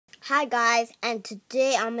Hi guys, and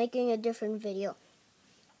today I'm making a different video.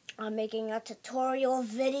 I'm making a tutorial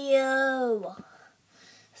video.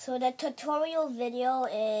 So the tutorial video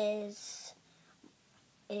is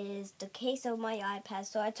the case of my iPad.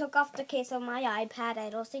 So I took off the case of my iPad. I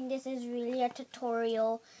don't think this is really a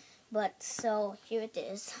tutorial, but so here it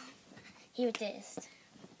is. Here it is.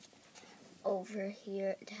 Over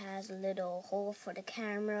here it has a little hole for the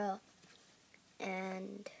camera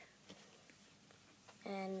and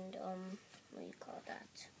what do you call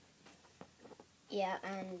that? Yeah,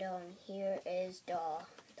 and here is the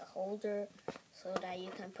holder so that you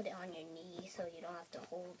can put it on your knee so you don't have to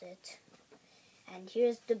hold it. And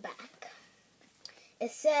here's the back.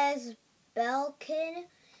 It says Belkin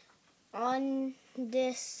on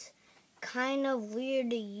this kind of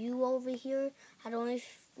weird U over here. I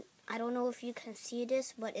don't know if you can see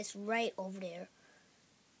this, but it's right over there.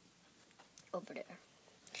 Over there.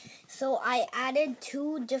 So I added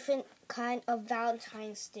two different kind of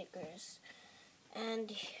Valentine stickers.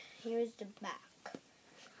 And here's the back.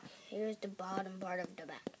 Here's the bottom part of the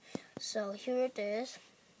back. So here it is.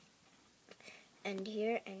 And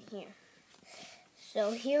here and here.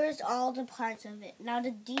 So here's all the parts of it. Now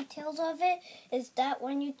the details of it is that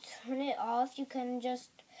when you turn it off, you can just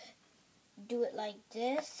do it like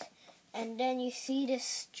this. And then you see this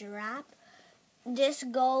strap. This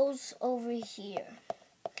goes over here.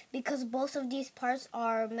 Because both of these parts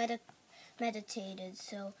are meditated.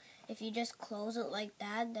 So if you just close it like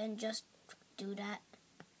that, then just do that.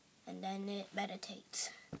 And then it meditates.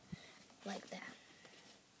 Like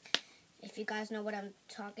that. If you guys know what I'm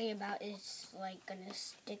talking about, it's like gonna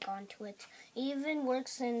stick onto it. It even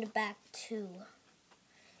works in the back too.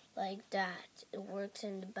 Like that. It works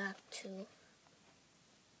in the back too.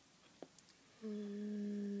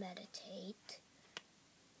 Meditate.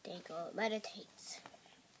 There you go. It meditates.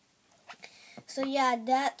 So yeah,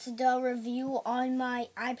 that's the review on my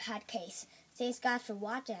iPad case. Thanks guys for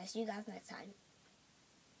watching. I'll see you guys next time.